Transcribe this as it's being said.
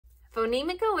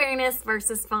phonemic awareness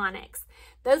versus phonics.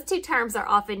 Those two terms are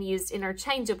often used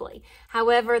interchangeably.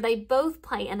 However, they both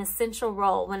play an essential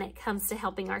role when it comes to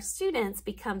helping our students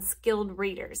become skilled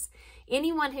readers.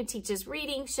 Anyone who teaches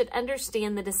reading should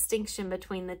understand the distinction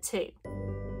between the two.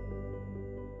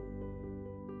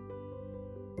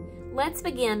 Let's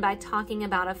begin by talking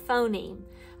about a phoneme.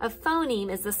 A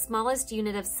phoneme is the smallest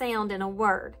unit of sound in a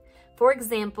word. For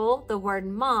example, the word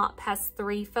mop has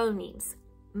 3 phonemes,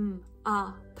 m,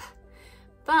 a, p.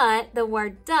 But the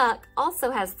word duck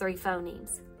also has 3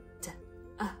 phonemes, d,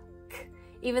 k,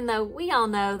 even though we all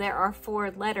know there are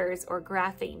 4 letters or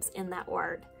graphemes in that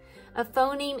word. A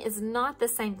phoneme is not the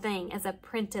same thing as a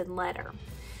printed letter.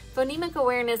 Phonemic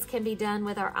awareness can be done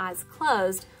with our eyes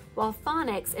closed, while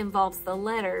phonics involves the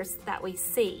letters that we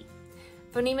see.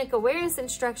 Phonemic awareness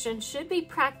instruction should be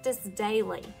practiced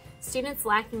daily. Students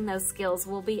lacking those skills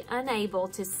will be unable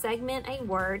to segment a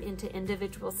word into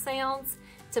individual sounds,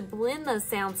 to blend those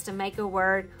sounds to make a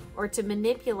word, or to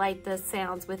manipulate the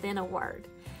sounds within a word.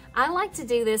 I like to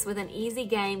do this with an easy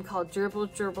game called Dribble,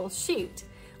 Dribble, Shoot.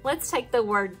 Let's take the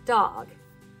word dog,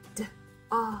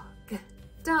 d-o-g,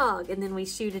 dog, and then we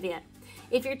shoot it in.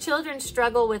 If your children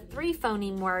struggle with 3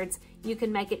 phoneme words, you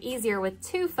can make it easier with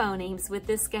 2 phonemes with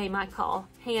this game I call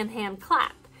hand, hand,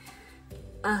 clap.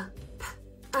 Up,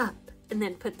 up, and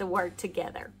then put the word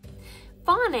together.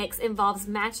 Phonics involves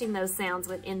matching those sounds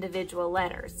with individual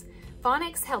letters.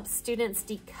 Phonics helps students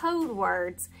decode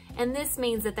words, and this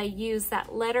means that they use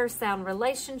that letter-sound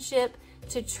relationship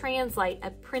to translate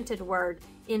a printed word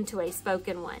into a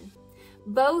spoken one.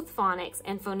 Both phonics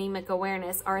and phonemic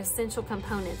awareness are essential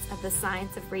components of the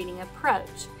science of reading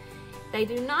approach. They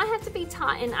do not have to be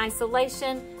taught in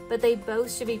isolation, but they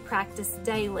both should be practiced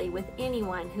daily with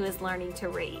anyone who is learning to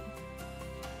read.